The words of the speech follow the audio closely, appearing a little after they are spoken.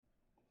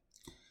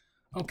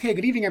Okay,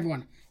 good evening,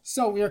 everyone.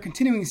 So we are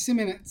continuing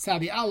Siman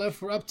Tzadi Aleph.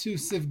 We're up to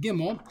Siv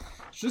Gimel.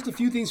 Just a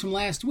few things from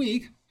last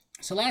week.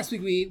 So last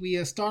week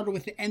we started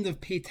with the end of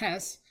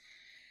Peites,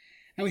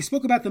 and we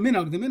spoke about the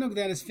minog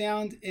that is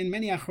found in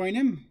many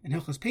Achronim, in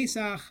Hilchos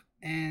Pesach,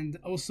 and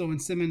also in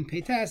Siman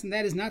Peites, and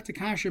that is not to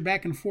kasher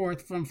back and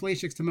forth from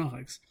fleishiks to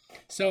milchiks.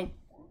 So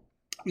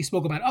we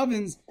spoke about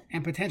ovens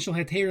and potential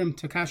heterim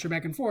to kasher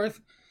back and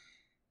forth.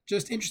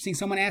 Just interesting,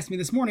 someone asked me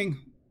this morning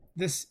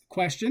this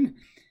question.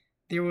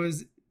 There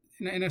was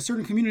in a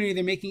certain community,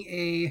 they're making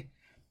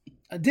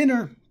a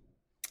dinner,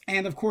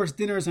 and of course,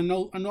 dinners are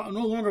no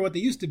longer what they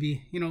used to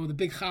be. You know, the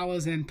big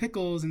challahs and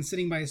pickles and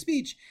sitting by a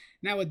speech.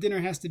 Now a dinner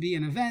has to be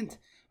an event,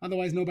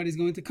 otherwise nobody's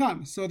going to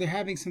come. So they're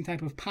having some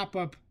type of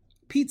pop-up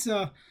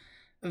pizza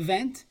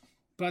event,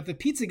 but the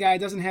pizza guy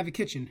doesn't have a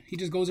kitchen. He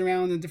just goes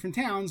around in different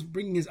towns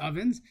bringing his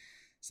ovens.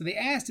 So they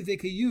asked if they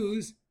could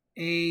use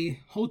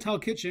a hotel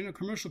kitchen, a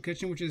commercial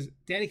kitchen, which is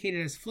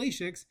dedicated as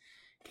fleishiks.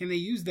 Can they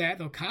use that?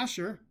 They'll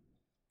kasher.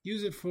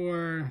 Use it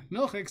for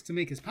milchiks to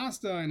make his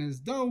pasta and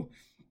his dough,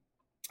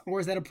 or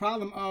is that a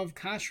problem of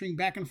kashering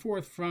back and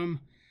forth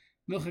from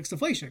milchiks to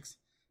fleishiks?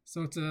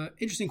 So it's an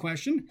interesting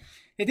question.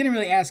 They didn't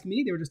really ask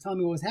me; they were just telling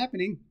me what was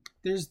happening.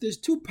 There's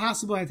two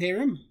possible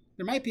heterim.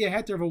 There might be a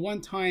heter of a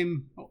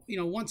one-time,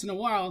 once in a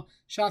while,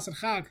 shas and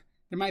chag.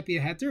 There might be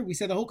a heter. We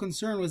said the whole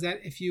concern was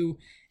that if you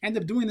end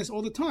up doing this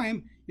all the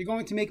time, you're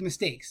going to make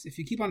mistakes. If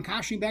you keep on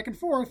kashering back and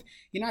forth,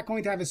 you're not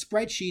going to have a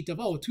spreadsheet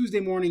of, Tuesday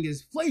morning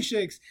is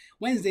fleishiks,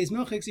 Wednesday's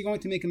milchiks, you're going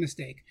to make a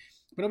mistake.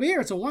 But over here,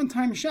 it's a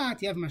one-time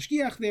shot. You have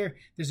mashgiach there.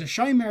 There's a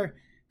shomer.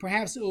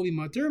 Perhaps it will be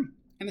mutter.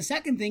 And the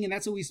second thing, and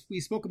that's what we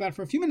spoke about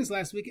for a few minutes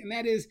last week, and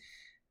that is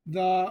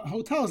the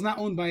hotel is not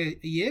owned by a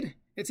yid.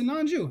 It's a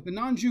non-Jew. The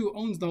non-Jew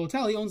owns the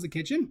hotel. He owns the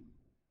kitchen.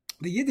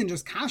 The yid didn't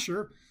just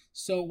kasher.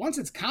 So once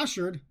it's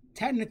kashered,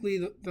 technically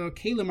the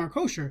kalim are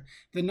kosher.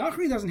 The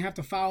nachri doesn't have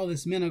to follow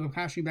this minhag of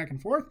kashering back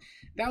and forth.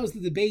 That was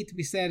the debate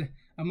we said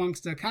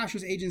amongst the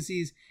kashrus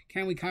agencies.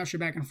 Can we kasher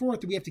back and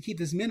forth? Do we have to keep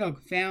this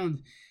minhag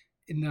found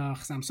in the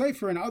Chassam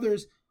Sofer and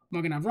others?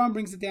 Magen Avram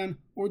brings it down.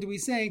 Or do we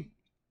say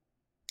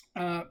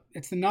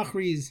it's the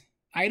nachri's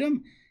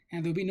item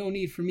and there'll be no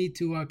need for me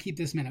to keep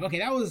this minhag? Okay,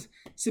 that was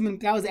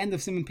the end of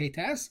Siman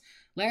Peites.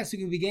 Last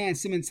week we began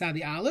Siman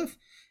Tzadi Aleph.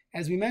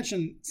 As we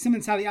mentioned,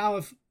 Siman Tzadi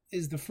Aleph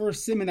is the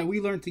first siman that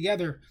we learned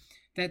together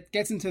that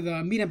gets into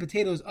the meat and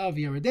potatoes of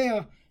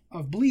Yeridea,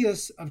 of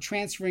blias, of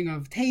transferring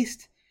of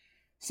taste.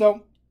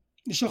 So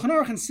the Shulchan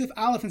Aruch and Sif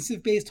Aleph and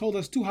Sif Beis told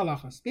us two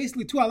halachas.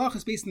 Basically, two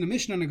halachas based on the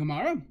Mishnah and the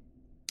Gemara.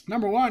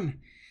 Number one,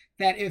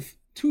 that if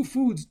two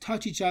foods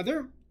touch each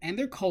other and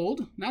they're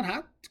cold, not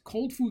hot,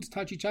 cold foods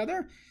touch each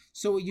other,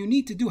 so you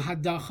need to do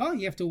hadacha.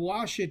 You have to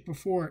wash it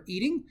before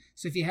eating.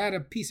 So if you had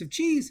a piece of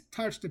cheese,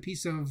 touched a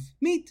piece of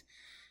meat,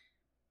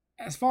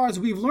 as far as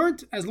we've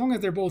learned, as long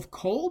as they're both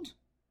cold,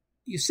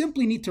 you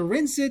simply need to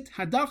rinse it,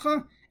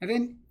 hadacha, and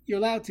then you're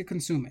allowed to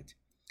consume it.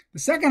 The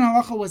second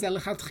halacha was that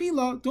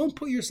lechatchila, don't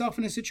put yourself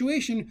in a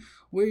situation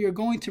where you're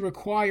going to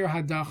require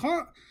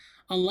hadacha,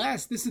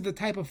 unless this is the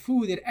type of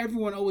food that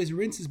everyone always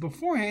rinses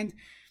beforehand.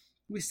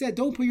 We said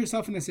don't put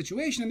yourself in a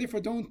situation, and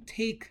therefore don't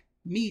take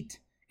meat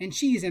and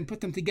cheese and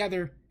put them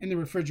together in the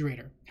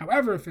refrigerator.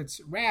 However, if it's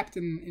wrapped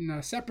in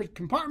separate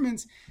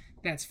compartments,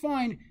 that's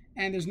fine.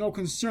 And there's no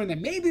concern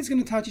that maybe it's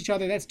going to touch each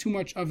other. That's too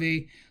much of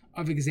a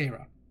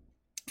gzera.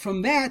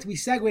 From that, we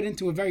segued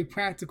into a very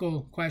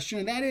practical question,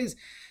 and that is,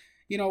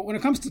 when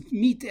it comes to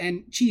meat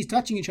and cheese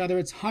touching each other,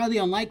 it's highly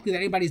unlikely that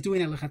anybody's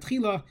doing that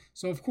lechatchila.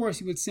 So, of course,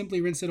 you would simply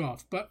rinse it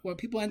off. But what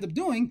people end up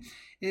doing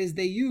is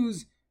they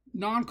use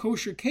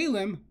non-kosher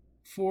kalim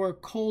for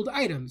cold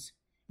items.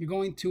 You're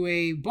going to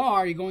a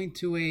bar, you're going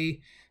to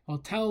a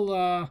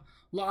hotel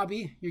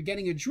lobby, you're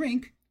getting a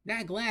drink.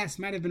 That glass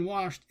might have been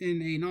washed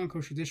in a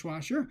non-kosher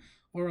dishwasher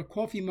or a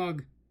coffee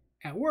mug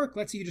at work.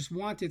 Let's say you just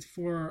want it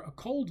for a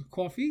cold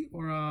coffee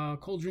or a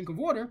cold drink of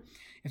water.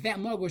 If that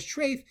mug was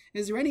treif,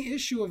 is there any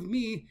issue of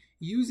me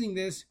using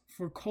this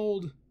for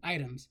cold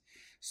items?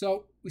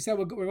 So we said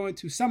we're going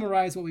to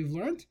summarize what we've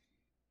learned.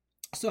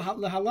 So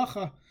the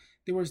halacha,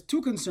 there was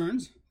two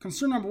concerns.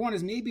 Concern number one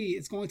is maybe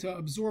it's going to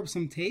absorb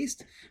some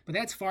taste, but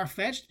that's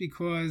far-fetched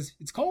because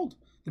it's cold.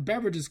 The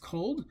beverage is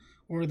cold,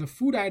 or the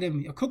food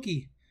item, a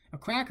cookie, a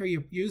cracker,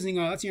 you're using,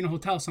 let's say you're in a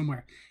hotel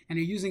somewhere, and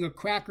you're using a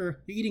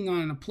cracker, you're eating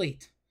on a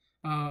plate.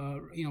 A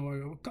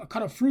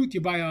cut of fruit,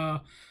 you buy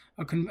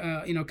a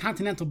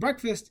continental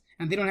breakfast,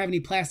 and they don't have any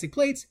plastic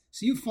plates,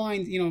 so you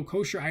find,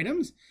 kosher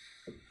items.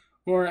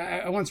 Or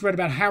I once read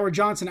about Howard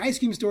Johnson ice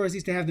cream stores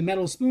used to have the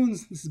metal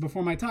spoons. This is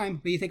before my time,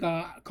 but you take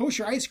a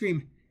kosher ice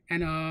cream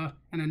and a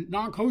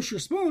non-kosher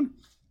spoon.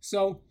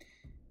 So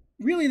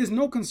really, there's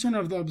no concern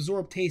of the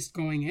absorbed taste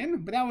going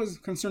in, but that was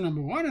concern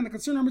number one. And the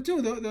concern number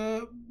two,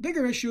 the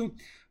bigger issue,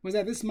 was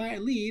that this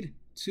might lead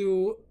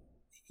to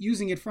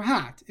using it for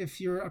hot.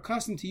 If you're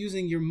accustomed to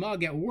using your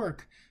mug at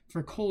work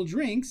for cold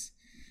drinks,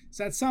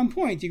 so at some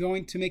point you're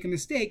going to make a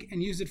mistake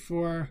and use it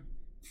for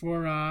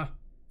hot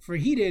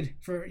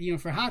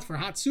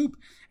soup,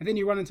 and then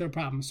you run into a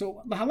problem.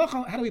 So the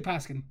halacha, how do we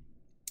paskin?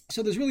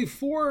 So there's really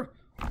 4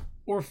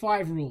 or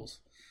 5 rules.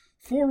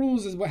 4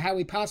 rules is how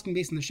we paskin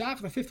based on the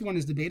shach. The 5th one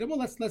is debatable.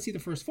 Let's see the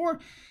first 4.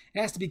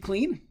 It has to be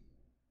clean.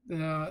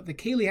 The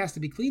keli has to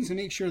be clean, so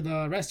make sure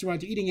the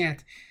restaurant you're eating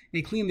at,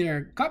 they clean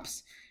their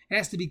cups. It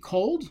has to be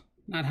cold,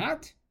 not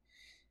hot.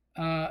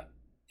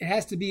 It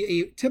has to be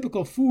a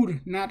typical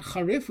food, not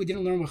charif. We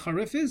didn't learn what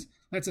charif is.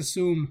 Let's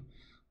assume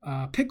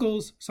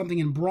pickles, something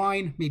in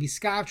brine, maybe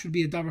scotch would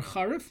be a davar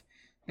charif.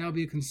 That would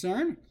be a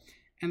concern.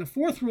 And the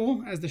 4th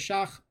rule, as the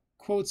shach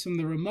quotes from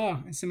the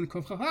Ramah in Siman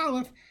Kov Chaf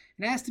Aleph,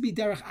 it has to be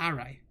derech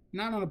arai,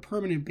 not on a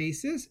permanent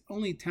basis,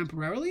 only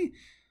temporarily.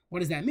 What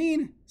does that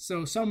mean?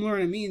 So some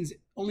learn it means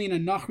only in a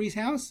nachri's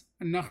house,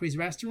 a nachri's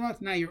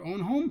restaurant, not your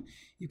own home.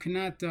 You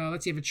cannot,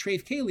 let's say you have a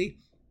treif keli,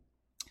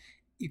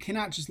 you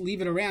cannot just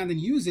leave it around and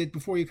use it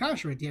before you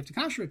kasher it. You have to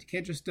kasher it. You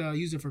can't just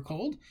use it for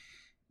cold.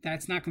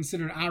 That's not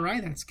considered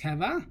arai, that's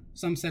keva.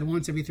 Some said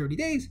once every 30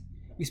 days.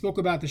 We spoke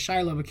about the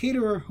shaila of a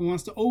caterer who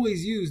wants to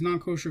always use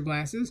non-kosher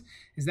glasses.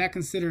 Is that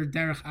considered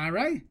derech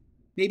arai?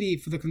 Maybe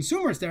for the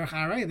consumer it's derech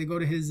arai. They go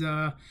to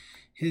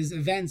his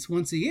events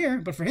once a year,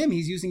 but for him,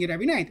 he's using it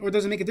every night. Or it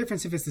doesn't make a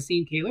difference if it's the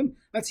same kelim.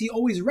 Let's say he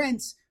always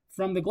rents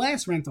from the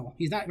glass rental.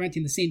 He's not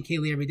renting the same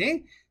keli every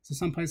day. So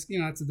some poskim,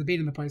 that's a debate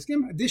in the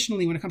poskim.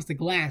 Additionally, when it comes to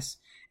glass,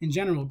 in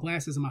general,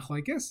 glass is a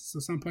machlokes. So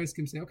some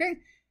poskim say, okay,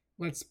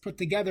 let's put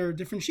together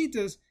different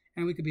shitas,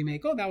 and we could be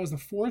mako. That was the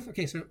 4th.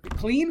 Okay, so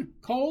clean,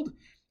 cold,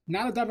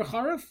 not a davar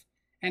charif,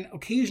 and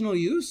occasional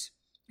use.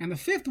 And the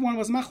 5th one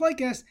was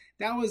machlokes.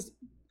 That was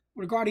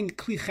regarding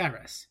kli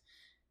cheres.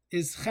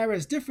 Is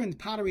cheres different,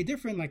 pottery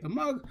different, like the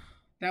mug?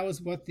 That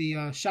was what the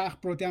shach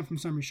brought down from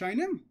some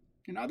Rishonim.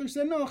 And others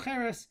said, no,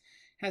 cheres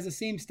has the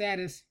same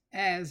status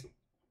as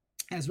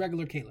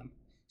regular kelim.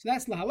 So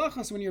that's the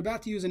halacha. So when you're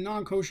about to use a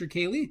non-kosher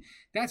keli,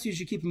 that's what you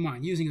should keep in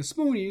mind. Using a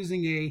spoon,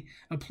 using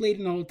a plate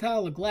in a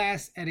hotel, a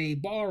glass at a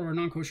bar or a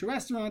non-kosher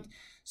restaurant.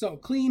 So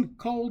clean,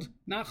 cold,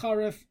 not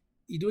charif.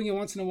 You're doing it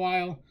once in a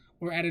while,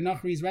 or at a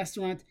nachri's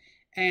restaurant.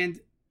 And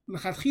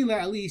l'chatchila,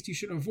 at least, you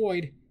should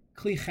avoid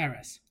kli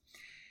cheres.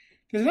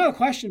 There's another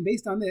question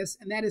based on this,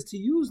 and that is to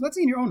use, let's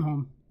say in your own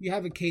home, you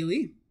have a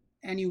keli,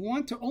 and you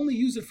want to only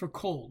use it for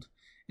cold.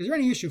 Is there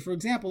any issue? For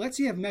example, let's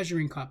say you have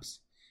measuring cups,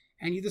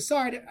 and you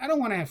decide, I don't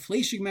want to have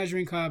fleshig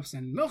measuring cups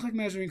and milchik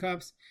measuring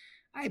cups.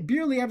 I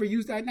barely ever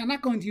use that. I'm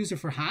not going to use it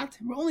for hot.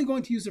 We're only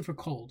going to use it for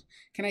cold.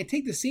 Can I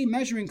take the same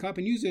measuring cup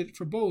and use it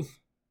for both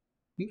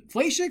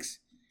fleshiks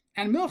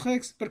and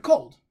milchiks, but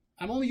cold?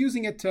 I'm only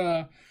using it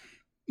to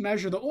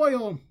measure the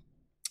oil,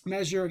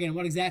 measure, again,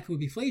 what exactly would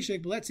be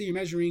fleshik, but let's say you're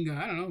measuring,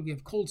 I don't know, you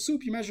have cold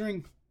soup, you're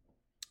measuring.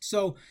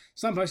 So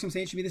some poskim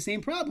say it should be the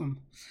same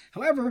problem.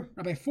 However,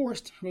 Rabbi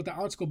Forst wrote the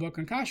art school book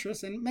on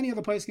kashrus, and many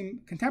other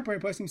poskim, contemporary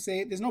poskim,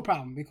 say there's no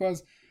problem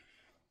because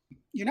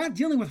you're not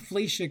dealing with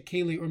fleshik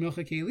keli or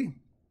milchik keli.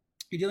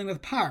 You're dealing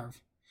with parv.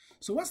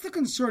 So what's the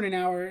concern in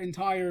our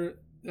entire,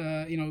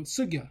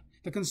 sugya?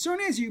 The concern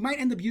is you might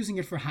end up using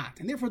it for hot,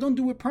 and therefore don't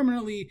do it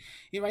permanently.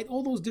 Right?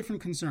 All those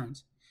different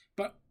concerns.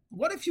 But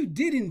what if you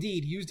did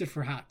indeed use it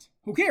for hot?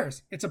 Who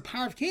cares? It's a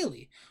parv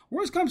keli.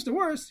 Worst comes to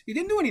worst, you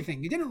didn't do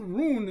anything. You didn't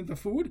ruin the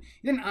food.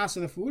 You didn't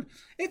asa the food.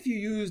 If you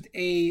used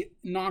a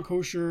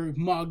non-kosher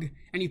mug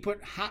and you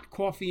put hot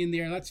coffee in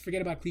there, let's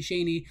forget about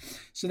klisheni.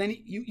 So then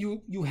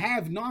you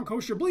have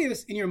non-kosher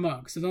blias in your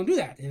mug. So don't do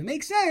that. It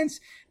makes sense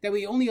that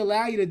we only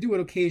allow you to do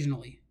it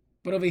occasionally.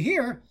 But over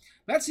here,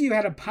 let's say you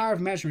had a parv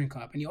measuring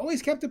cup and you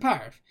always kept a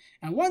parv.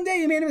 And one day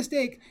you made a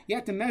mistake. You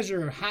had to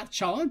measure hot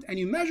cholent and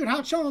you measured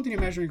hot cholent in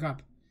your measuring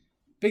cup.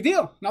 Big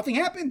deal. Nothing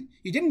happened.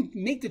 You didn't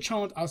make the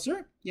cholent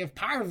usher. You have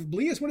parv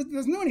blias. It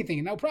doesn't do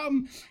anything. No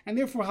problem. And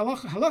therefore,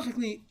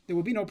 halachically, there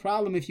will be no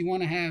problem if you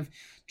want to have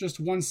just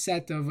one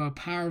set of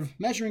parv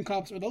measuring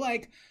cups or the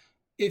like.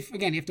 If,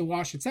 again, you have to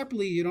wash it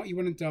separately. You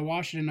wouldn't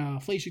wash it in a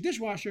fleshik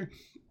dishwasher.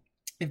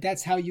 If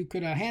that's how you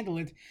could handle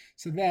it,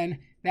 so then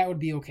that would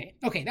be okay.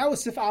 Okay, that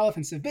was Sif Aleph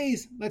and Sif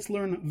Beis. Let's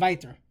learn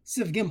weiter.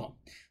 Sif Gimel.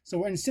 So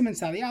we're in Siman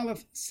Sadi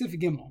Aleph, Sif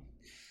Gimel.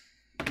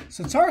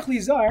 So tzarich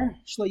lizar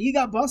shlo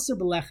yiga basar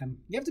b'lechem.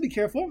 You have to be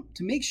careful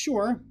to make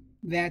sure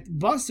that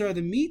basar,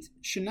 the meat,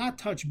 should not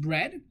touch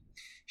bread.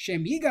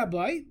 Shem yiga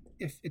boy,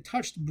 if it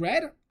touched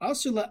bread,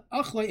 asur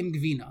le'achla im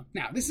gvina.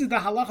 Now, this is the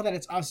halacha that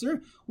it's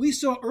asur. We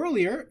saw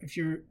earlier, if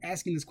you're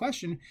asking this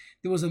question,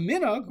 there was a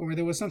minhag, or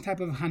there was some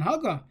type of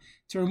hanhaga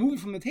to remove it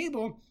from the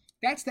table.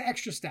 That's the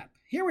extra step.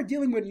 Here we're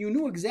dealing with, you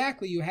knew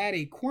exactly you had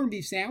a corned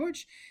beef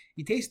sandwich.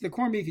 You tasted the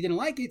corned beef, you didn't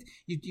like it,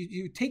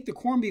 you take the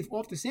corned beef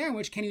off the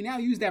sandwich. Can you now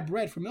use that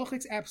bread for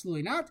milchiks?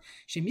 Absolutely not.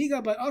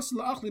 Shemiga, but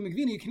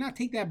you cannot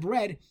take that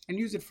bread and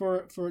use it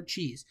for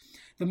cheese.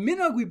 The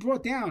minhag we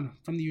brought down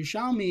from the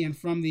Yerushalmi and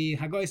from the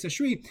Haggai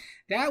Sashri,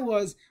 that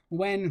was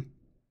when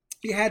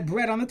you had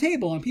bread on the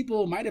table and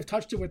people might have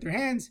touched it with their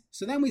hands.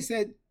 So then we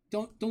said,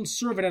 don't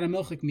serve it at a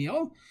milchik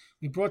meal.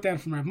 We brought down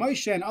from Rav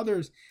Moshe and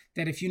others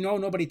that if you know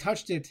nobody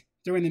touched it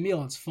during the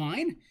meal, it's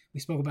fine. We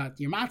spoke about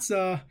your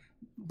matzah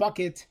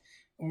bucket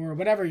or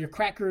whatever, your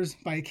crackers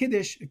by a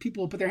kiddush, if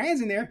people put their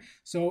hands in there.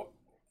 So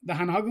the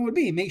hanhaga would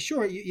be, make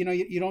sure you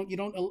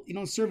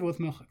don't serve it with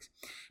milchiks.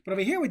 But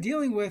over here we're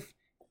dealing with,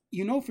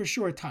 for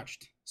sure it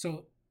touched.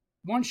 So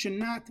one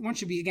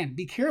should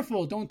be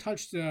careful. Don't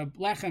touch the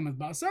lechem with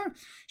basar.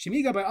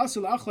 Shemiga by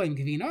asul achleim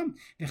gvina.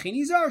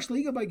 V'chenizar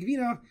shliga by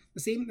gvina. The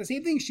same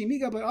thing.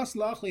 Shemiga by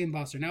asul achleim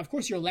basar. Now, of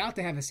course, you're allowed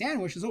to have a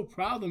sandwich. There's no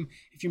problem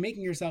if you're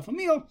making yourself a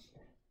meal.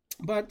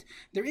 But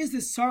there is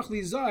this tzarich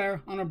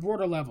lizar on a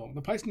broader level.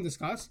 The place can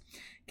discuss.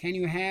 Can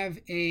you have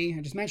I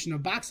just mentioned a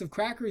box of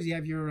crackers? You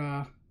have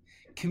your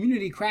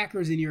community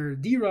crackers in your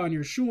dira, in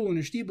your shul, in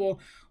your shtibel,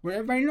 where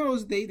everybody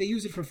knows they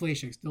use it for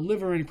fleishiks, the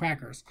liver and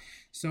crackers.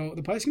 So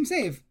the place can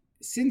say,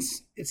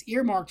 since it's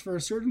earmarked for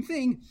a certain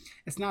thing,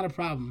 it's not a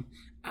problem.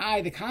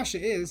 The kasha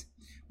is,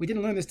 we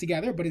didn't learn this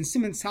together, but in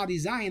Siman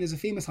Tzadi Zayin, there's a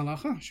famous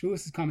halacha,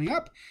 Shavuos is coming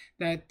up,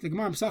 that the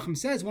Gemara Pesachim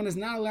says one is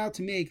not allowed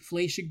to make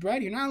fleishik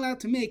bread. You're not allowed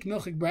to make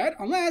milchik bread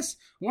unless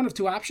one of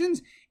two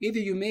options. Either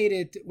you made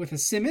it with a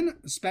siman,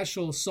 a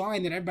special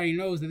sign that everybody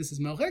knows that this is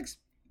milchiks,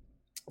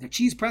 a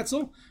cheese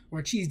pretzel or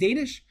a cheese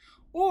Danish,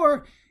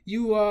 or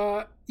you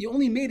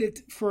only made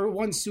it for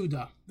one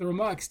suda. The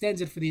Ramah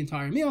extends it for the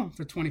entire meal,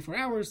 for 24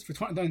 hours, for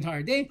the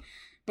entire day,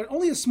 but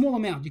only a small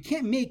amount. You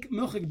can't make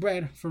milchik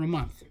bread for a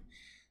month.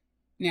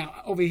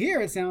 Now, over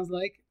here, it sounds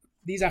like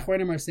these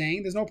achronim are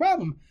saying there's no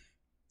problem.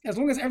 As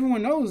long as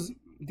everyone knows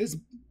this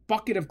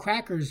bucket of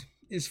crackers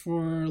is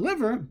for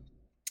liver,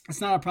 it's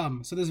not a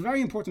problem. So there's a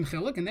very important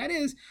chiluk, and that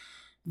is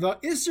the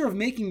isser of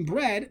making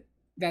bread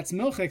that's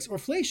milchiks or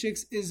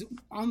fleishiks is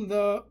on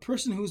the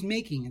person who's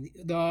making.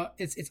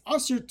 It's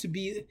usher to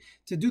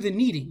do the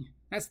kneading.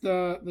 That's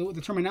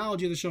the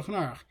terminology of the Shulchan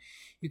Aruch.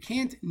 You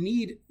can't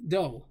knead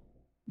dough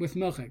with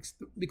milchiks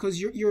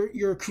because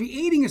you're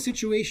creating a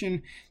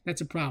situation that's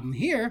a problem.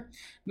 Here,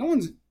 no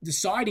one's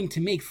deciding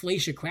to make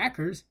fleishik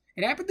crackers.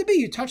 It happened to be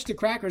you touch the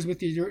crackers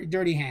with your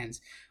dirty hands,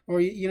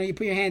 or you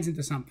put your hands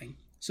into something.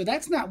 So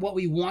that's not what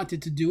we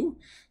wanted to do.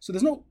 So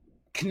there's no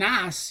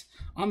knas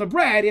on the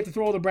bread. You have to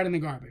throw all the bread in the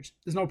garbage.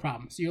 There's no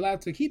problem. So you're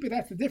allowed to keep it.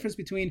 That's the difference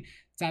between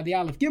Tzadi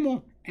Aleph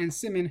Gimel and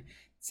Siman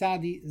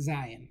Tzadi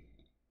Zayin.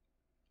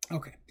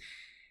 Okay.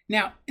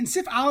 Now, in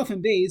Sif Aleph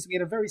and Beis, we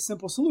had a very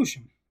simple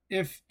solution.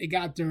 If it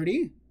got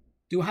dirty,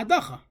 do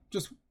hadacha.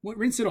 Just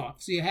rinse it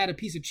off. So you had a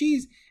piece of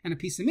cheese and a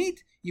piece of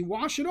meat. You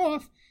wash it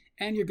off,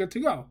 and you're good to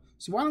go.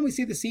 So why don't we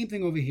say the same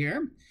thing over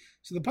here?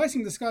 So the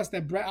person discussed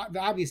that the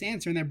obvious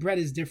answer, and that bread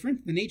is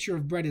different. The nature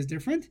of bread is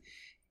different,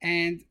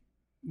 and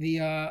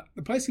the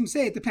place can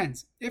say it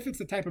depends. If it's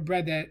the type of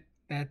bread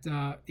that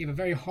you have a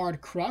very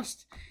hard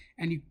crust,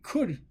 and you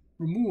could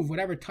remove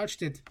whatever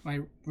touched it by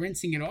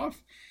rinsing it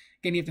off.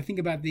 Again, you have to think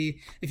about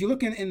if you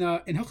look in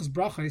Hilchos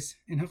Brachos,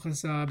 in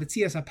Hilchos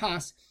B'tzias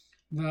HaPas,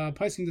 the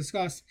place can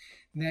discuss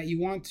that you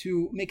want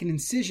to make an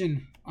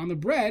incision on the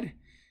bread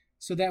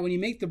so that when you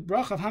make the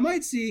bracha of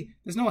hamaitzi,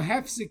 there's no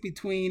hefsek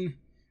between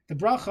the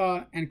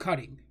bracha and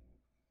cutting.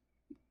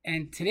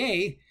 And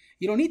today,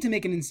 you don't need to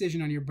make an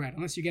incision on your bread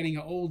unless you're getting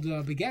an old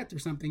baguette or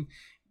something.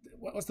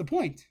 What's the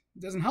point?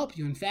 It doesn't help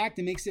you. In fact,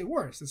 it makes it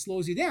worse. It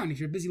slows you down if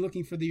you're busy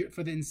looking for the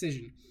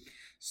incision.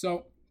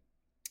 So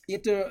you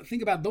have to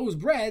think about those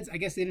breads. I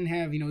guess they didn't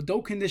have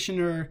dough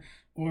conditioner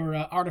or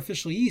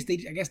artificial yeast.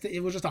 I guess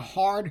it was just a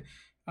hard,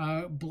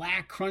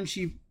 black,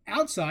 crunchy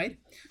outside.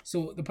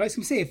 So the place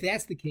can say if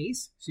that's the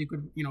case, so you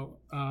could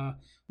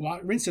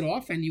rinse it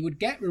off and you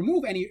would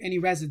remove any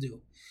residue.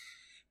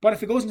 But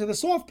if it goes into the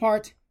soft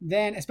part,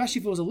 then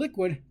especially if it was a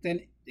liquid, then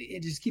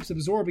it just keeps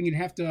absorbing. You'd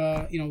have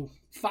to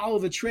follow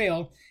the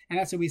trail, and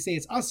that's what we say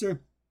it's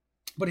usher.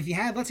 But if you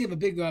have, let's say you have a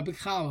big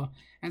challah,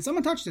 and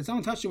someone touched it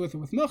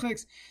with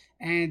milchiks,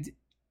 and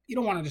you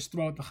don't want to just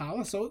throw out the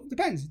challah. So it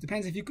depends. It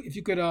depends if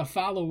you could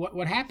follow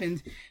what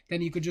happened,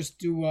 then you could just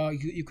do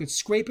you could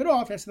scrape it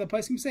off. That's what the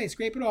place can say.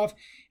 Scrape it off,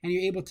 and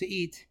you're able to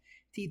eat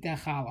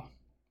that challah.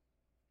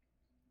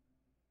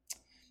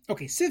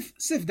 Okay, Sif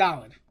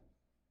Daled.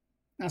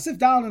 Now Sif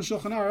Daled in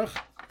Shulchan Aruch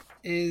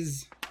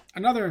is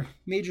another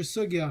major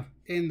sugya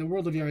in the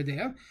world of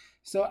Yeridea.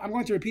 So I'm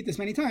going to repeat this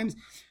many times.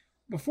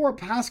 Before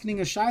paskening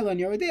a shaila in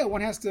Yeridea,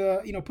 one has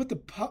to, put the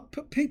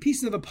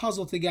pieces of the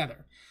puzzle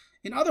together.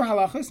 In other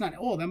halachas, not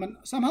all of them,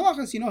 but some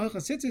halachas, hilchos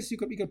tzitzis, you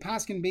could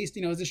pasken based,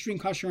 is the string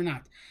kosher or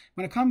not.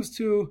 When it comes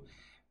to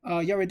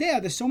Yeridea,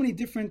 there's so many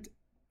different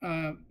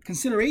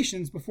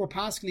considerations before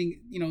paskening.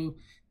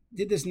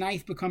 Did this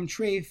knife become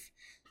treif?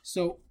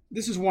 So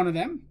this is one of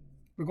them.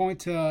 We're going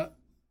to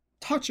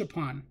touch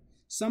upon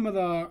some of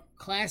the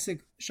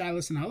classic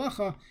shailas in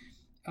halacha.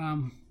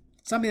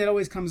 Something that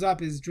always comes up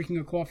is drinking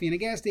a coffee in a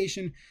gas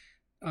station.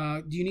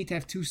 Do you need to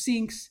have two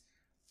sinks,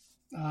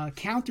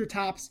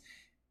 countertops?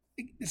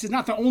 This is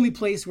not the only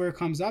place where it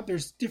comes up.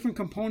 There's different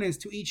components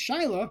to each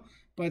shaila,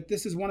 but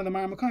this is one of the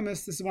Mareh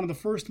Mekomos. This is one of the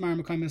first Mareh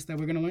Mekomos that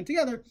we're going to learn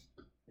together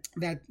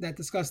that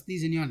discuss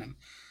these inyanim.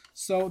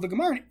 So the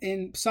Gemara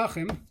in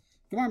Pesachim,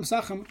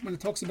 when it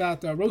talks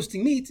about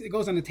roasting meat, it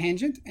goes on a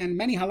tangent, and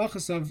many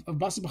halachas of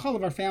Basar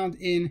B'chalav are found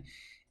in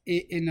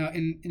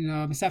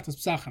Masechtas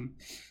Pesachim.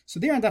 So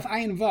there on Daf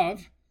Ayin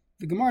Vav,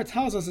 the Gemara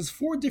tells us there's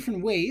 4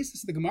 different ways.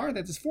 This is the Gemara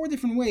that there's 4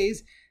 different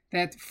ways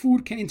that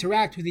food can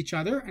interact with each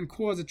other and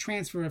cause a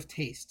transfer of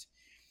taste.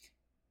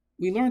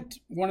 We learned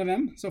one of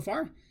them so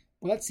far.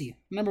 Well, let's see.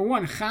 Number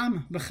 1,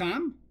 cham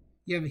b'cham.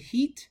 You have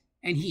heat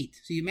and heat.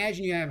 So you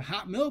imagine you have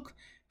hot milk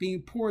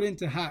being poured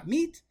into hot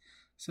meat.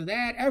 So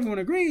that everyone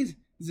agrees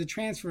is a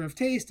transfer of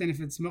taste. And if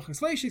it's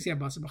mochas leishis, you have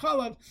Basar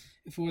B'chalav.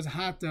 If it was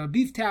hot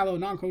beef tallow,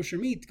 non-kosher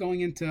meat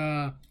going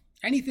into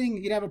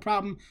anything, you'd have a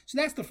problem. So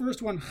that's the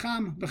first one,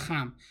 cham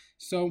b'cham.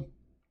 So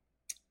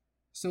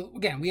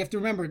again, we have to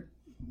remember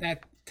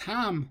that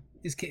tam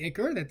is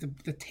ke'ikr, that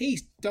the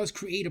taste does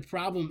create a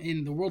problem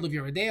in the world of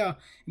Yeridea,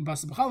 in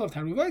Basar B'chalav,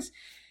 Taruvos,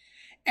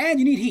 and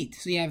you need heat.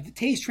 So you have the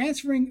taste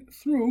transferring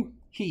through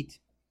heat.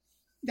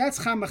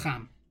 That's cham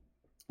b'cham.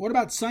 What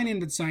about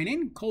tzainin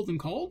b'tzainin, cold and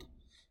cold?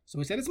 So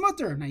we said it's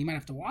mutter. Now you might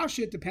have to wash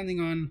it depending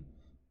on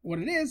what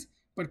it is,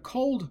 but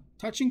cold,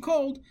 touching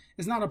cold,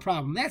 is not a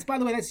problem. That's, by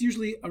the way, that's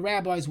usually a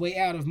rabbi's way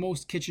out of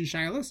most kitchen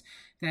shilas.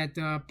 That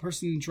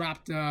person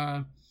dropped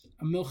a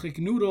milchik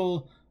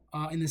noodle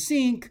in the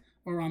sink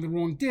or on the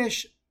wrong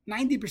dish.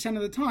 90%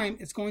 of the time,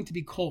 it's going to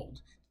be cold.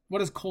 What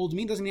does cold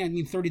mean? It doesn't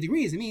mean 30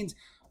 degrees. It means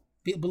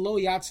below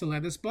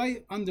Yatzal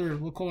by under,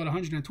 we'll call it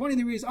 120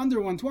 degrees, under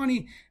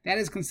 120, that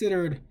is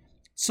considered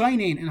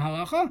tzainin in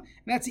halacha. And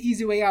that's the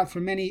easy way out for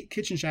many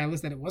kitchen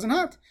shilas that it wasn't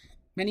hot.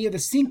 Many of the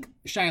sink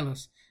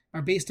shilas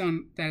are based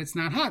on that it's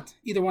not hot.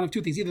 Either one of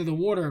two things. Either the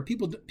water,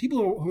 people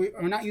who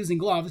are not using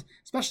gloves,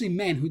 especially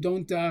men who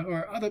don't,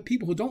 or other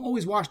people who don't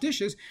always wash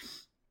dishes,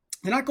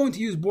 they're not going to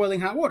use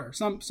boiling hot water.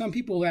 Some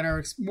people that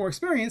are more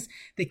experienced,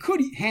 they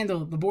could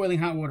handle the boiling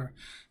hot water.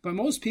 But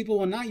most people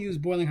will not use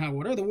boiling hot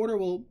water. The water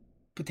will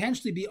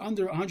potentially be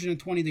under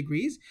 120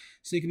 degrees.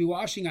 So you can be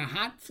washing a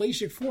hot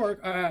fleshik fork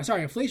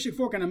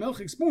and a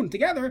milchik spoon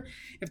together.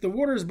 If the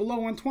water is below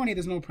 120,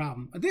 there's no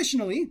problem.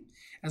 Additionally,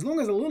 as long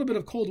as a little bit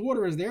of cold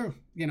water is there,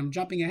 again, I'm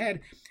jumping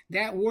ahead,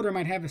 that water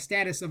might have a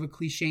status of a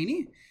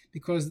klisheni,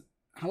 because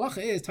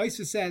halacha is,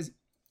 Tosfos says,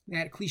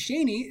 that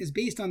klisheni is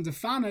based on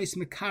defanois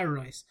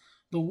mekarois.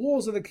 The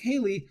walls of the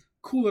keli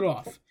cool it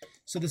off.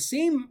 So the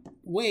same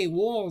way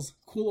walls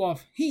cool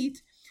off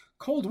heat,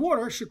 cold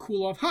water should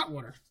cool off hot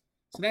water.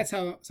 So that's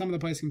how some of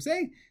the poskim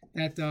say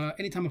that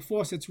anytime a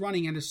faucet's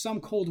running and there's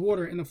some cold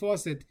water in the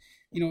faucet,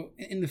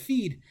 in the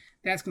feed,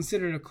 that's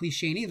considered a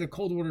klisheni. The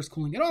cold water is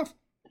cooling it off.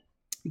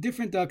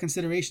 Different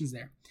considerations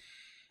there.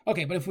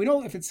 Okay, but if we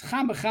know if it's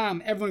cham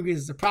b'cham, everyone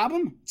agrees it's a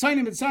problem.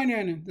 Tzainin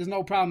b'tzainin, there's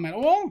no problem at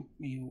all.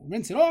 You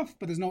rinse it off,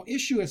 but there's no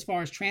issue as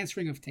far as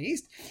transferring of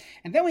taste.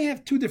 And then we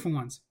have two different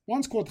ones.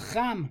 One's called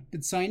cham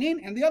b'tzainin,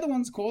 and the other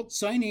one's called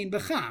tzainin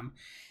b'cham.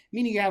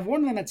 Meaning you have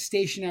one of them that's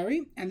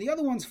stationary, and the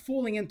other one's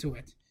falling into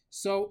it.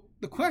 So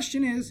the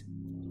question is,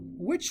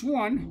 which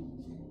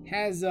one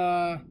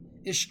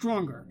is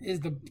stronger?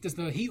 Does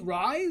the heat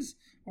rise,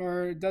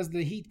 or does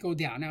the heat go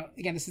down? Now,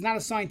 again, this is not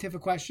a scientific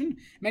question.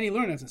 Many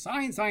learn it's a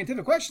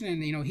scientific question,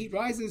 and heat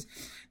rises.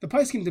 The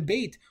poskim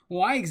debate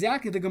why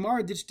exactly the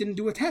Gemara didn't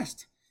do a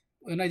test.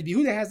 And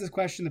Yehuda has this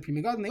question, the Pri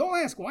Megadim, and they all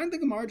ask, why didn't the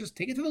Gemara just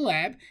take it to the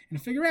lab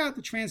and figure out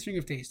the transferring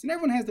of taste? And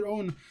everyone has their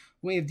own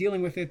way of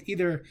dealing with it.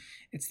 Either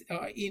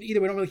we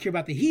don't really care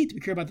about the heat, we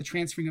care about the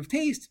transferring of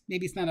taste.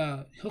 Maybe it's not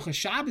a Hilchas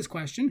Shabbos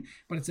question,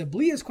 but it's a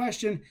Blias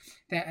question,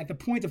 that at the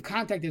point of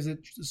contact there's a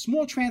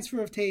small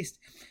transfer of taste.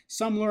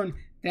 Some learn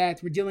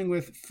that we're dealing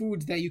with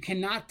foods that you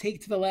cannot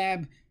take to the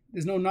lab.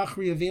 There's no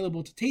nachri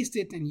available to taste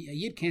it, and a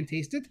yid can't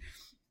taste it.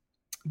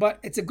 But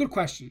it's a good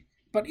question.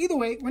 But either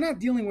way, we're not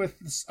dealing with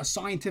a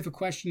scientific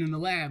question in the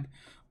lab.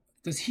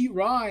 Does heat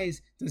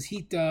rise? Does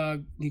heat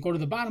you go to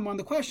the bottom one?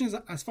 The question is,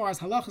 as far as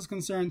halach is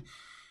concerned,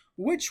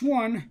 which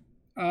one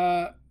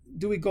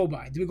do we go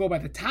by? Do we go by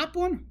the top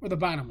one or the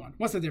bottom one?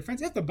 What's the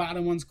difference? If the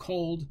bottom one's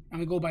cold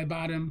and we go by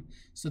bottom,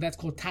 so that's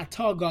called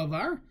tata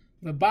gavar.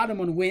 The bottom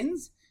one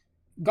wins.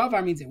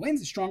 Gavar means it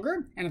wins, it's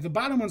stronger. And if the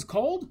bottom one's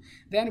cold,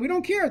 then we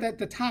don't care that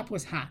the top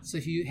was hot. So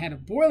if you had a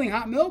boiling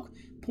hot milk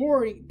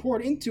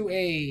poured into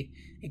a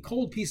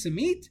cold piece of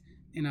meat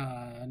in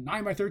a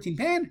 9x13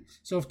 pan,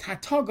 so if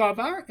tata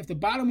gavar, if the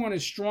bottom one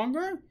is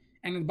stronger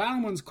and the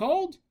bottom one's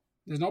cold,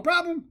 there's no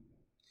problem.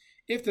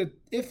 If the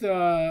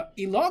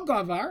ilag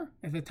gavar,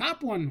 if the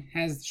top one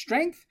has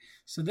strength,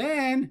 so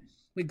then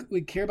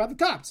we care about the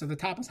top. So the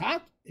top is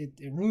hot,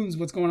 it ruins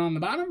what's going on in the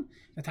bottom.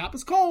 The top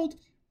is cold,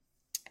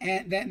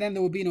 and then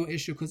there will be no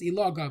issue because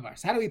ilag gavar.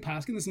 So how do we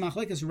paskin? This is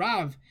machlekes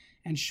Rav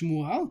and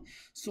Shmuel.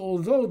 So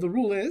although the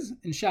rule is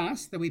in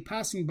Shas that we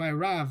passing by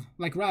Rav,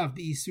 like Rav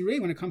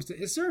b'Isurei when it comes to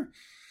Isser,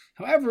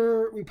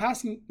 however, we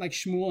passing like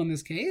Shmuel in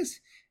this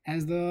case,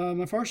 as the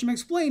Mefarshim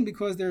explained,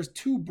 because there's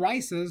two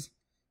brises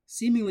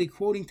seemingly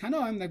quoting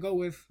Tanoim that go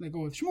with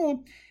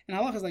Shmuel, and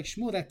halach is like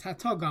Shmuel that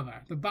tata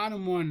gavar, the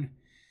bottom one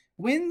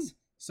wins.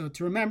 So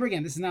to remember,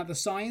 again, this is not the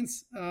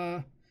science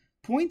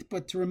point,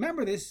 but to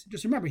remember this,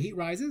 just remember heat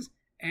rises,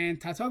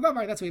 and tata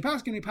gavar, that's what we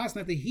pass. We pass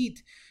that the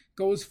heat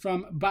goes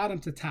from bottom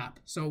to top.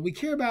 So we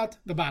care about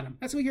the bottom.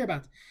 That's what we care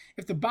about.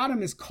 If the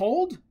bottom is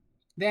cold,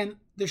 then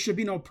there should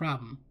be no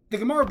problem. The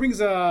Gemara brings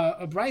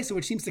a brisa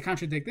which seems to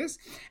contradict this,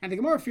 and the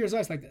Gemara fears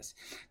us like this: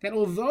 that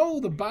although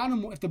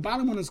if the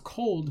bottom one is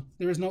cold,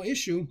 there is no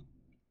issue.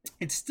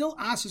 It's still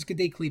asus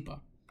kedei klipa.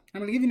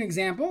 I'm going to give you an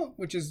example,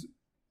 which is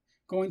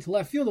going to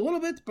left field a little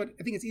bit, but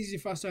I think it's easy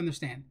for us to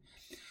understand.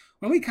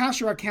 When we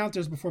kasher our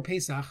counters before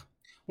Pesach,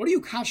 What are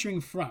you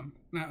kashering from?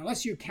 Now,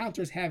 unless your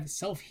counters have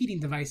self-heating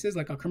devices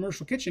like a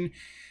commercial kitchen,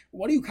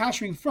 what are you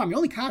kashering from? You're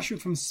only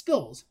kashering from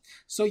spills.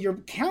 So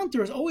your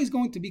counter is always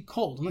going to be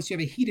cold. Unless you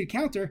have a heated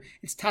counter,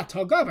 it's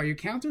tatagavar. Your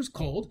counter is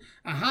cold.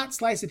 A hot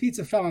slice of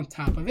pizza fell on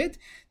top of it.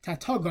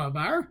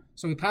 Tatagavar.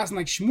 So we pass on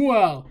like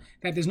Shmuel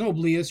that there's no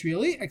blias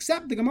really,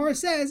 except the Gemara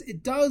says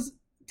it does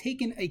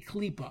take in a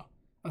klipa.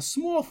 A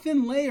small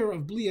thin layer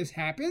of blias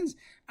happens.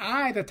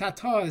 The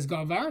tata is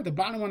gavar. The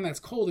bottom one that's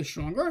cold is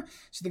stronger.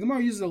 So the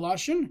Gemara uses a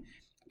lashon.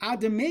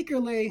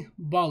 Ademekerle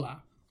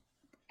bala.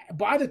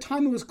 By the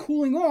time it was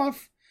cooling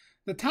off,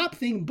 the top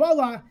thing,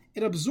 bala,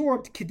 it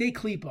absorbed kidei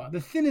klipa, the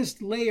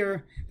thinnest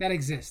layer that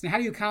exists. Now, how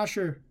do you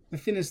kasher the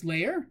thinnest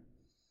layer?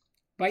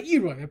 By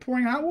iroy, by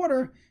pouring hot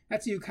water.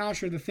 That's how you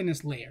kasher the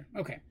thinnest layer.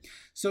 Okay,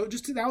 so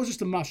that was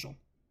just a mushal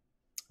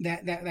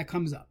that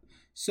comes up.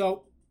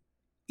 So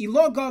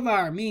ilo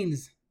gavar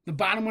means the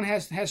bottom one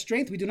has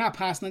strength. We do not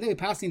pass like that. We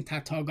pass in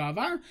tata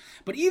gavar.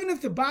 But even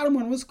if the bottom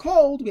one was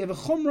cold, we have a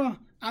chumrah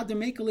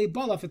ademekele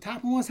bala. If the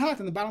top one was hot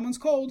and the bottom one's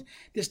cold,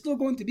 there's still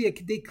going to be a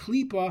kidei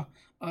klipa,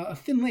 a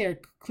thin layer.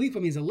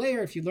 Klipa means a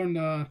layer. If you learn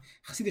the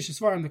Chassidish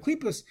Svar and the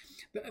klipas,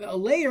 a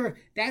layer,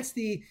 that's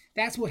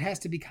what has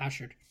to be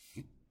kashered.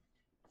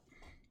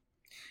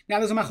 Now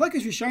there's a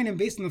machlekes rishonim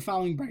based on the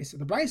following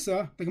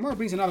brisa. The Gemara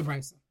brings another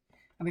brisa,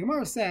 and the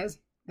Gemara says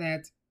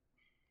that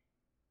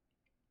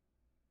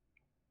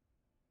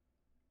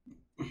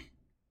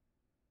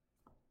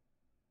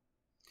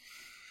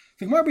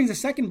the Gemara brings a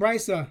second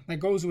brisa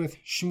that goes with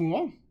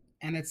Shmuel,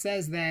 and it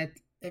says that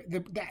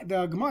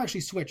the Gemara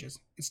actually switches.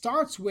 It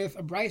starts with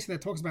a brisa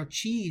that talks about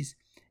cheese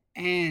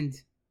and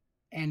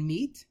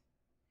meat,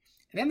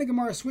 and then the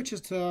Gemara switches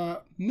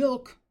to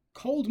milk,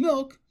 cold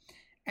milk,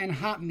 and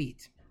hot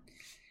meat.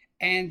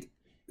 And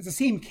it's the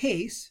same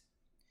case.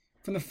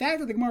 From the fact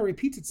that the Gemara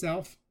repeats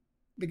itself,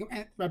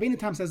 Rabbeinu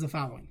Tam says the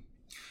following.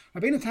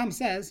 Rabbeinu Tam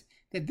says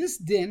that this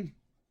din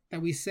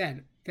that we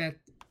said, that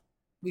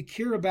we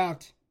care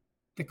about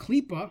the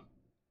klipa,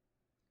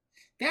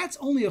 that's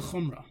only a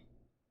chumrah.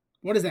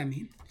 What does that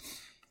mean?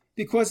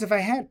 Because if I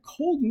had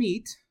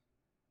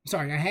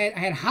I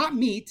had hot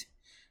meat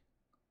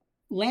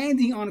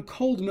landing on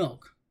cold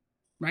milk,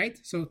 right?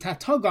 So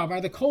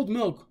tatagavar, the cold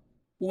milk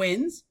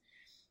wins,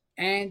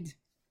 and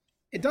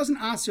it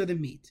doesn't answer the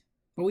meat.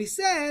 But we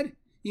said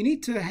you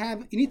need to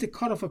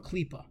cut off a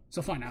klipa.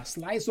 So fine, I'll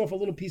slice off a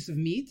little piece of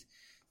meat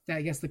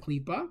that gets the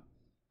klipa,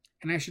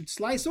 and I should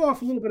slice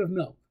off a little bit of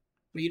milk.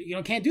 But you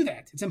can't do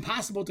that. It's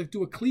impossible to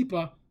do a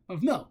klipa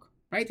of milk,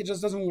 right? It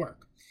just doesn't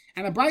work.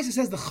 And the brisa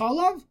says the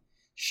chalav,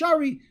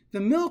 shari, the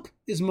milk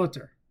is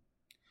mutter.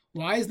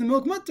 Why is the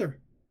milk mutter?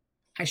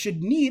 I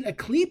should need a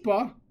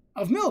klipa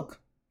of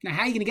milk. Now,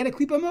 how are you going to get a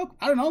klipa of milk?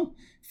 I don't know.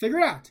 Figure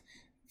it out.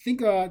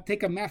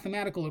 Take a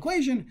mathematical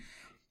equation.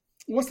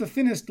 What's the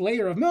thinnest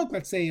layer of milk?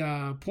 Let's say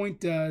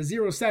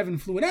 0.07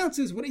 fluid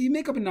ounces. You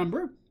make up a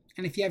number,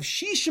 and if you have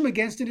shishim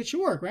against it, it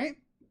should work, right?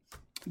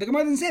 The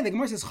Gemara doesn't say. The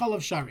Gemara says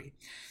chalav shari.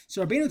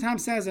 So Rabbeinu Tam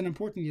says an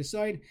important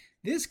yesod.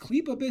 This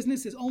klipa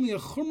business is only a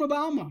chumrah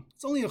ba'alma.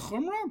 It's only a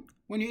chumrah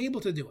when you're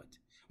able to do it.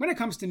 When it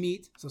comes to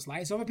meat, so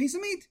slice off a piece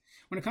of meat.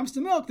 When it comes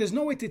to milk, there's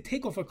no way to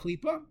take off a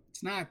klipa.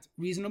 It's not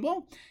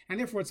reasonable, and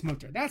therefore it's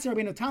mutter. That's how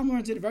Rabbeinu Tam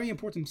learns it. A very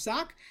important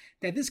psak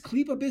that this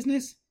klipa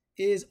business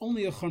is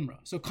only a chumrah.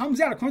 So it comes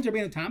out according to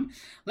Rabbeinu Tam.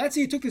 Let's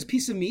say you took this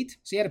piece of meat.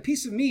 So you had a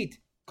piece of meat,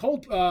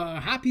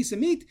 hot piece of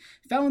meat,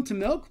 fell into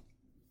milk.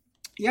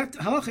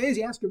 Halacha is,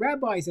 you ask your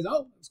rabbi, he says,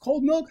 it's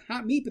cold milk,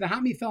 hot meat, but the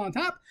hot meat fell on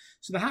top,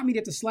 so the hot meat you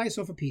have to slice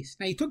off a piece.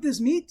 Now you took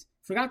this meat,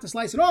 forgot to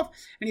slice it off,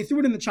 and you threw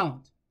it in the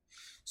chalent.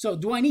 So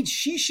do I need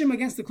shishim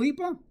against the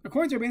klipa?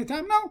 According to Rabbeinu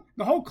Tam, no.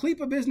 The whole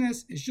klipa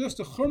business is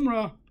just a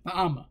chumrah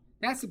ba'alma.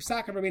 That's the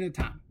psak of Rabbeinu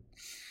Tam.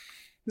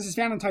 This is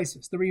found in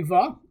Tosfos. The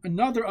Riva,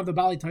 another of the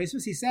Bali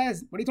Tosfos, he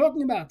says, what are you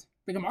talking about?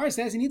 The Gemara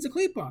says he needs a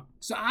klipa.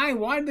 So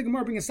why did the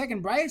Gemara bring a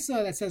second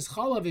brisa that says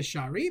chalav is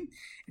shari?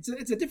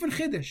 It's a different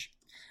chiddush.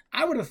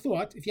 I would have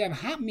thought if you have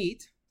hot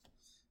meat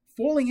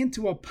falling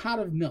into a pot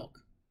of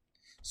milk,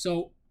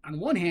 so on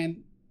one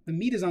hand the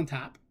meat is on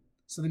top,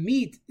 so the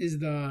meat has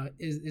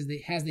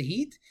the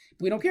heat,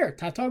 but we don't care.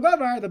 Tata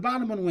gavar, the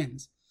bottom one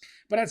wins.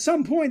 But at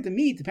some point the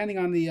meat, depending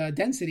on the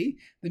density,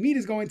 the meat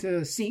is going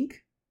to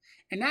sink,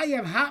 and now you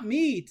have hot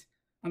meat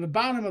on the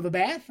bottom of the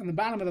bath, on the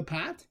bottom of the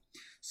pot.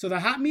 So the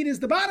hot meat is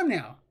the bottom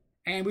now,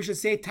 and we should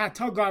say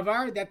tata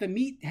gavar, that the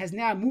meat has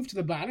now moved to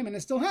the bottom and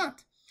it's still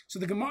hot. So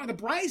the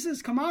brisa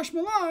is kamash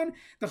milan,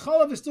 the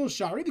chalav is still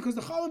shari, because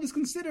the chalav is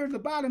considered the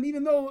bottom,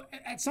 even though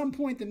at some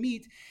point the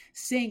meat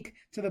sank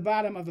to the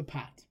bottom of the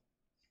pot.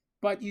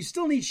 But you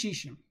still need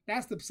shishim.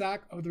 That's the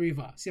psak of the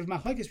Riva. So you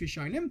have machlekes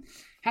rishonim.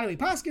 How do we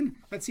paskin?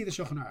 Let's see the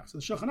Shulchan Aruch. So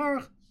the Shulchan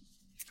Aruch,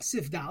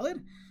 Sif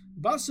Daled,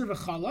 Basar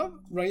B'chalav,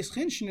 Reis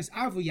Chin, Shinas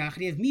Arvu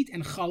Yachid. You have meat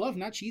and chalav,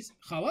 not cheese,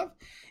 chalav.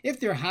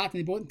 If they're hot and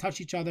they both touch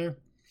each other,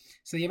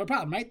 so you have a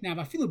problem, right? Now,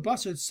 Vafilu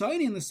Basar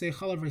Tzayin in the say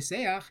chalav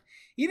reseach.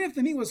 Even if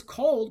the meat was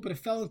cold but it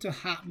fell into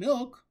hot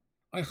milk,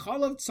 so the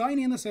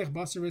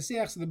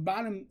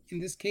bottom in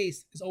this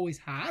case is always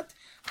hot.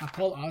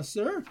 Hakol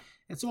aser.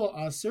 It's all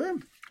aser.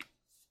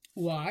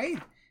 Why?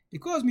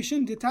 Because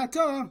Mishum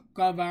Titata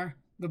Gavar,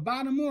 the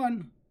bottom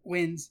one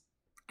wins.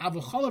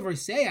 Avuchalav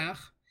Reseach,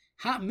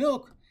 hot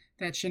milk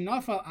that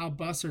shenafal al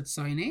basar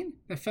tzainin,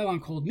 that fell on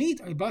cold meat,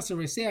 or basar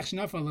reseach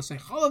shenafal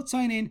l'seichalav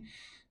tzainin,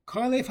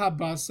 karlef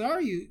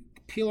habasar, you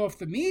peel off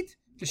the meat,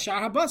 the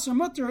shah habasar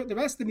mutter, the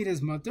rest of the meat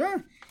is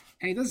mutter,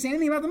 and he doesn't say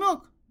anything about the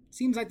milk.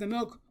 Seems like the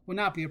milk will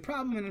not be a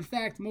problem, and in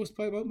fact, most of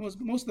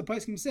the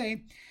poskim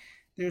say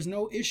there's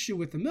no issue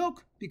with the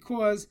milk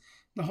because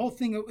the whole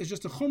thing is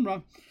just a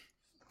chumrah,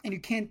 and you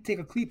can't take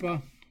a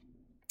klipa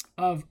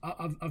of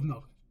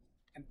milk.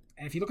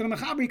 And if you look at the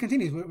Mechaber, he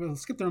continues. We'll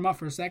skip the Ramah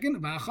for a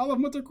second. V'achalav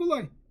mutter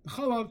kulai. The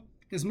chalav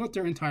is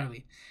mutter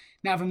entirely.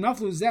 Now, if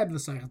naflu zeb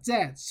l'sayich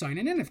zed,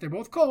 signing in, if they're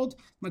both cold,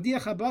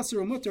 madiach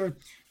habasar or mutter,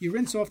 you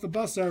rinse off the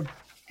basar,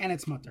 and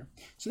it's mutter.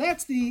 So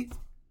that's the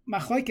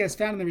machlokes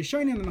found in the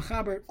Rishonim. The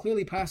Mechaber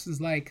clearly passes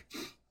like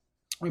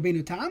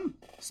Rabbeinu Tam.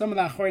 Some of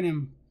the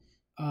Achronim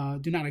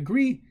do not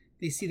agree.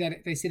 They say that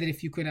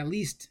if you could at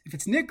least, if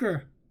it's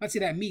nicker, let's say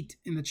that meat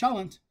in the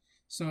chalent,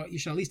 so you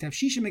should at least have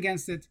shishim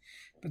against it,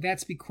 but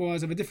that's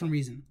because of a different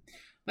reason.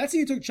 Let's say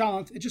you took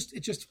chalent, it's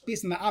just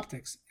based on the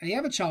optics, and you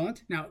have a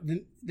chalent. Now,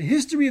 the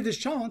history of this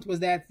chalent was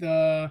that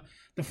the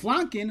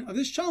flankin of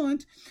this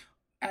chalent,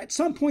 at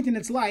some point in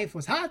its life,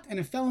 was hot and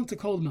it fell into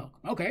cold milk.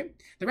 Okay,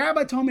 the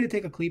rabbi told me to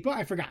take a klipa,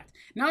 I forgot.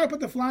 Now I put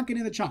the flankin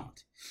in the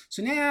chalent.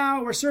 So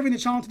now we're serving the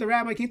chalent to the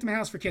rabbi. Came to my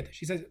house for kiddush.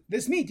 He says,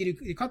 "This meat, did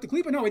you cut the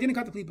klipa?" No, we didn't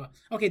cut the klipa.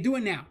 Okay, do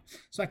it now.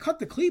 So I cut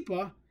the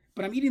klipa,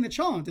 but I'm eating the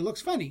chalent. It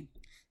looks funny.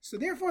 So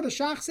therefore, the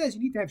shach says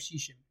you need to have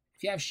shishim.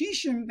 If you have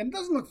shishim, then it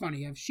doesn't look funny.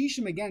 You have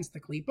shishim against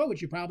the klipa,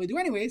 which you probably do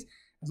anyways,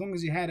 as long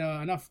as you had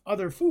enough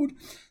other food.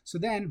 So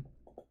then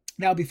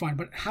that'll be fine.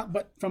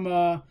 But from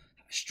a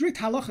strict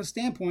halacha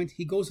standpoint,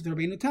 he goes with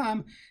Rabbeinu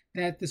Tam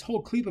that this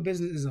whole klipa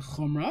business is a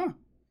chumrah.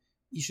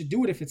 You should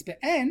do it if it's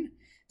be'en.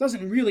 It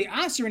doesn't really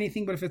ask or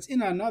anything, but if it's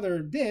in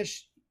another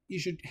dish, you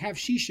should have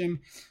shishim,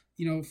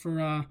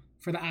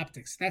 for the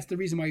optics. That's the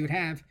reason why you would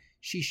have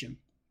shishim.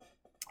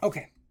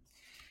 Okay.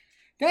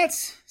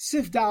 That's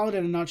Sif Dalet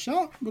in a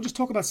nutshell. We'll just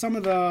talk about some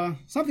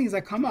things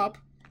that come up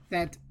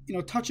that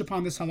touch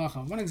upon this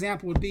halacha. One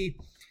example would be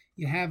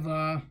you have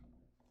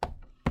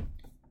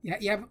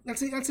let's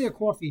say a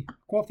coffee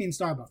in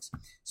Starbucks.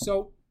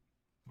 So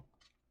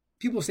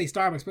people say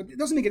Starbucks, but it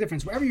doesn't make a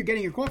difference. Wherever you're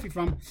getting your coffee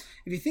from,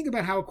 if you think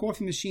about how a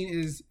coffee machine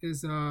is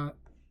the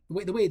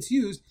way it's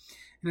used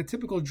in a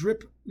typical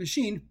drip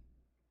machine,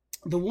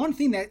 the one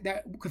thing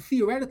that could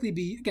theoretically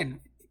be, again,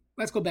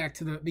 let's go back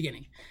to the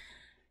beginning.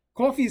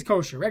 Coffee is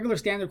kosher. Regular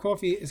standard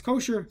coffee is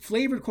kosher.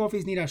 Flavored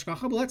coffees need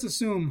hashgacha, but let's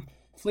assume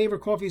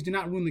flavored coffees do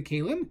not ruin the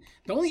kelim.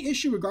 The only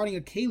issue regarding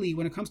a keli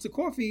when it comes to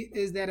coffee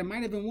is that it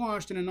might have been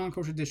washed in a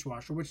non-kosher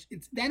dishwasher, which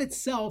that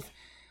itself,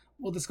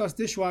 we'll discuss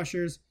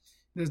dishwashers.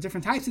 There's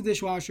different types of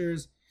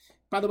dishwashers.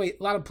 By the way,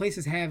 a lot of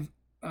places have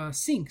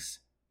sinks.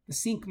 The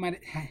sink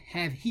might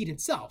have heat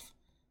itself.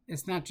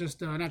 It's not just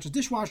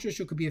dishwashers.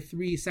 It could be a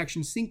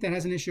 3-section sink that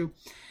has an issue.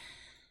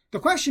 The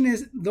question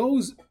is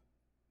those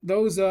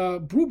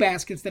brew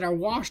baskets that are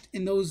washed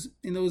in those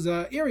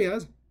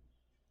areas,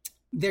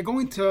 they're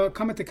going to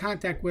come into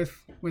contact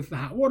with the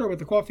hot water, with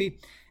the coffee,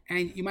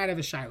 and you might have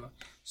a shaila.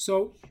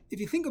 So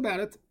if you think about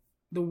it,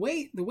 the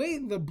way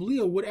the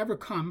blia would ever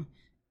come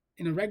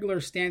in a regular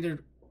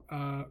standard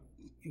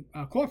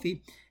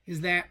coffee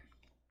is that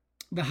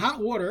the hot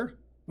water,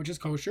 which is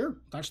kosher,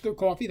 touch the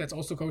coffee, that's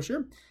also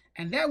kosher,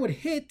 and that would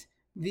hit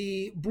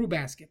the brew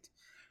basket.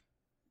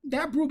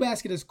 That brew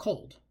basket is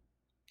cold.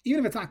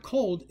 Even if it's not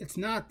cold, it's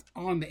not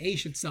on the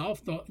aish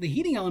itself. The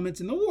heating element's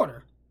in the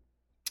water.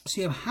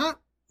 So you have hot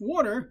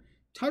water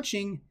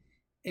touching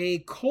a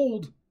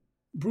cold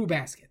brew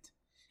basket.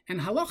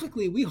 And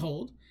halachically, we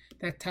hold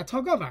that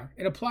tatagavar,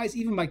 it applies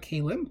even by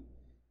kalim.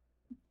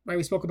 Right,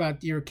 we spoke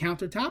about your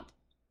countertop.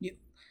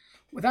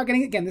 Without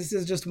getting, again, this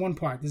is just one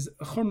part. This is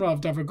a chumrah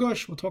of davar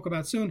gush, we'll talk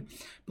about soon.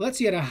 But let's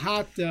say you had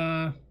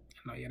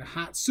a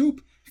hot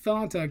soup, fell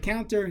onto a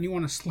counter, and you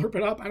want to slurp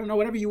it up. I don't know,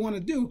 whatever you want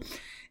to do.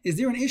 Is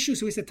there an issue?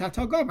 So we said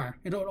tata gavar.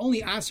 It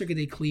only aser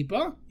gedei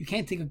klipa. You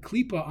can't take a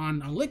klipa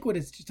on a liquid.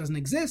 It just doesn't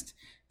exist.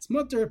 It's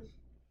mutter.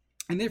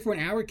 And therefore, in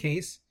our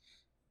case,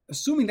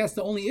 assuming that's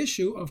the only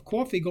issue of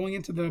coffee going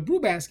into the brew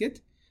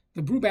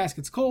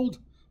basket's cold.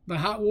 The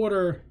hot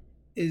water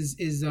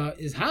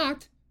is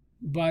hot,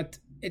 but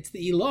it's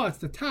the ilah, it's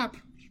the top.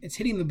 It's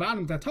hitting the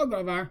bottom, tata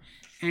gavar,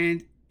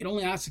 and it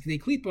only aser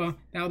gedei klipa.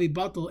 That'll be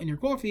bottle in your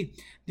coffee.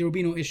 There will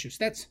be no issues.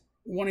 That's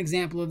one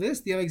example of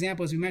this. The other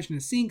example, as we mentioned,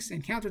 is sinks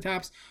and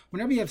countertops.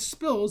 Whenever you have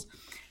spills,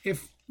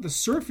 if the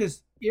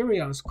surface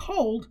area is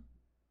cold,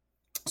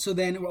 so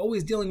then we're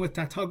always dealing with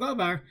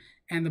tatagavar,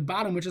 and the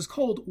bottom, which is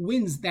cold,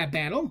 wins that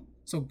battle.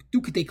 So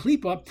dukate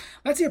klipa.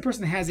 Let's say a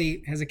person has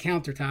a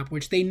countertop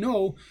which they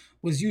know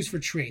was used for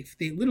treif.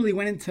 They literally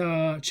went into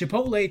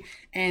Chipotle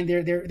and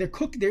they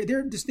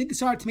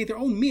decided to make their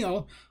own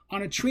meal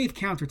on a treif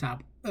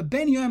countertop, a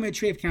ben yom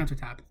treif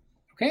countertop.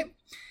 Okay.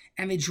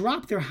 And they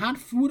drop their hot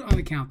food on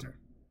the counter.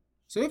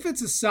 So if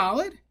it's a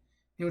solid,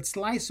 they would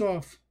slice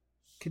off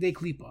kedei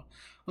klipa.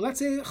 Well, let's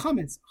say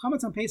chametz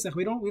on Pesach.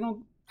 We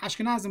don't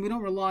Ashkenazim. We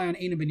don't rely on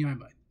Eina ben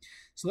Yom.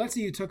 So let's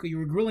say you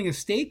were grilling a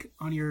steak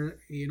on your,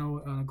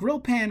 on a grill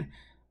pan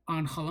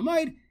on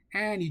Chalamoid,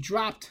 and you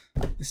dropped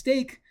the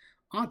steak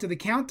onto the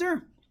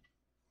counter.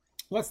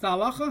 What's the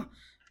halacha?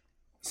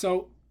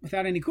 So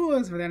without any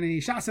kulas, without any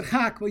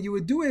shasachak, what you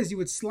would do is you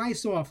would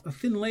slice off a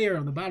thin layer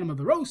on the bottom of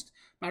the roast,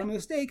 bottom of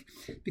the steak,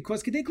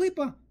 because kedei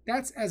klipa,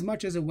 that's as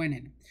much as it went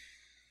in.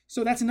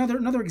 So that's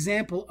another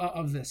example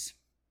of this.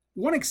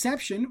 One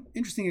exception,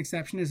 interesting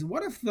exception, is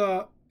what if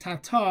the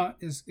tata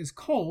is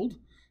cold,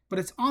 but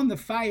it's on the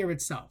fire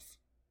itself?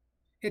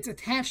 It's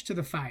attached to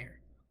the fire.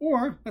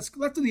 Or let's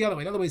do the other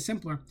way. The other way is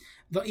simpler.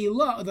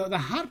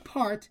 The hot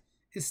part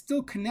is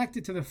still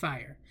connected to the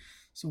fire.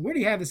 So where do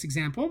you have this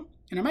example?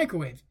 In a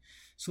microwave.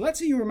 So let's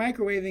say you were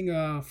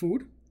microwaving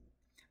food.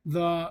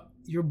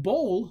 Your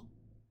bowl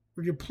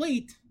or your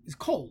plate is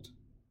cold.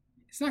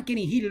 It's not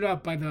getting heated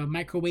up by the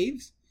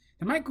microwaves.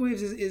 The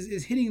microwaves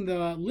is hitting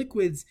the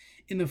liquids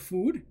in the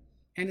food,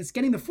 and it's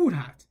getting the food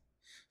hot.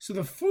 So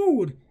the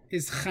food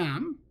is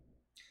cham.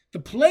 The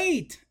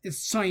plate is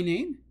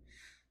tzainin.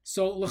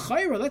 So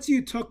l'chayra, let's say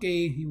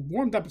you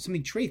warmed up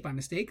something treif by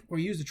mistake, or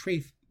used a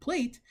treif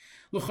plate.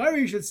 L'chayra,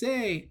 you should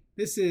say,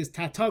 this is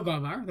tata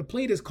gavar. The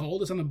plate is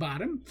cold, it's on the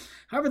bottom.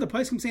 However, the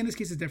place can say in this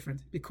case is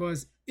different,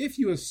 because if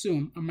you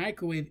assume a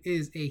microwave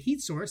is a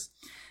heat source,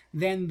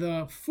 then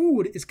the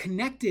food is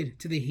connected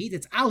to the heat.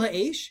 It's al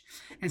ha'esh,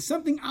 and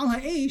something al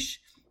ha'esh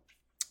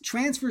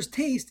transfers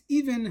taste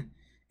even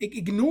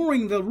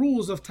ignoring the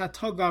rules of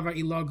tata gavar,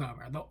 ila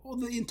gavar.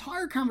 The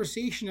entire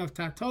conversation of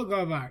tata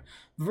gavar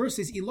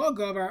versus ila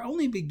gavar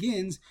only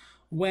begins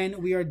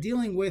when we are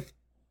dealing with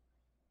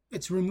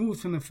it's removed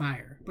from the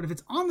fire. But if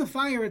it's on the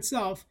fire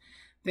itself,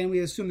 then we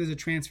assume there's a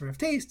transfer of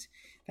taste.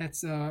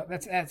 That's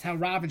how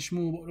Rav and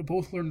Shmuel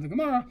both learned the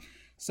Gemara.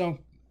 So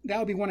that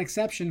would be one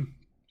exception.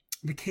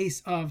 The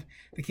case of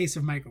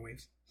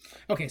microwaves.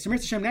 Okay, so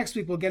Mr. Shem, next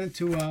week we'll get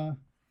into.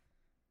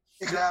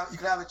 You could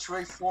have a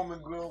Trey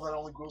Foreman grill that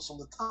only grills from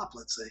the top.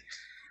 Let's say.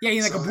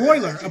 Yeah, like a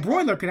broiler. A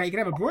broiler you could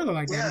have a broiler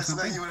like that. Yeah, or so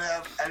something. then you would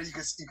have, and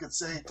you could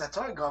say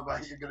tatar gaba.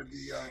 You're going to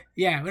be.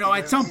 Yeah,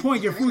 at some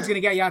point your food's going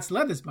to get yatz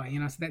levis by,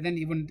 so that then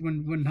it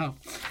wouldn't help.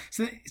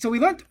 So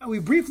we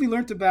briefly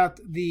learned about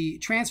the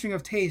transferring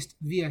of taste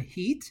via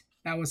heat.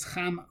 That was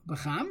cham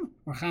b'cham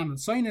or cham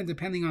b'tzoyin,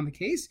 depending on the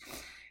case.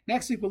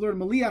 Next week we'll learn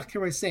maliach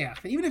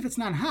kiroseach. Even if it's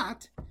not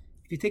hot,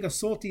 if you take a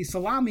salty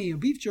salami or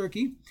beef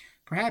jerky,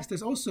 perhaps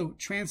there's also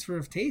transfer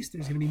of taste.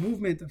 There's going to be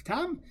movement of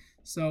tam.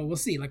 So we'll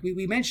see. Like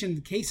we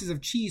mentioned cases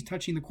of cheese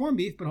touching the corned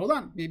beef, but hold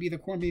on. Maybe the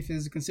corned beef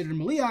is considered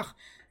maliach,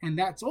 and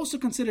that's also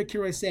considered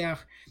kiroseach.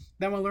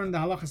 Then we'll learn the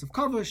halachas of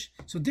kavush.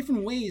 So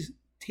different ways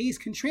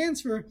taste can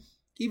transfer,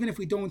 even if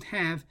we don't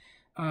have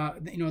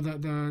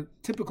the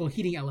typical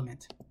heating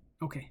element.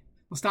 Okay,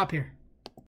 we'll stop here.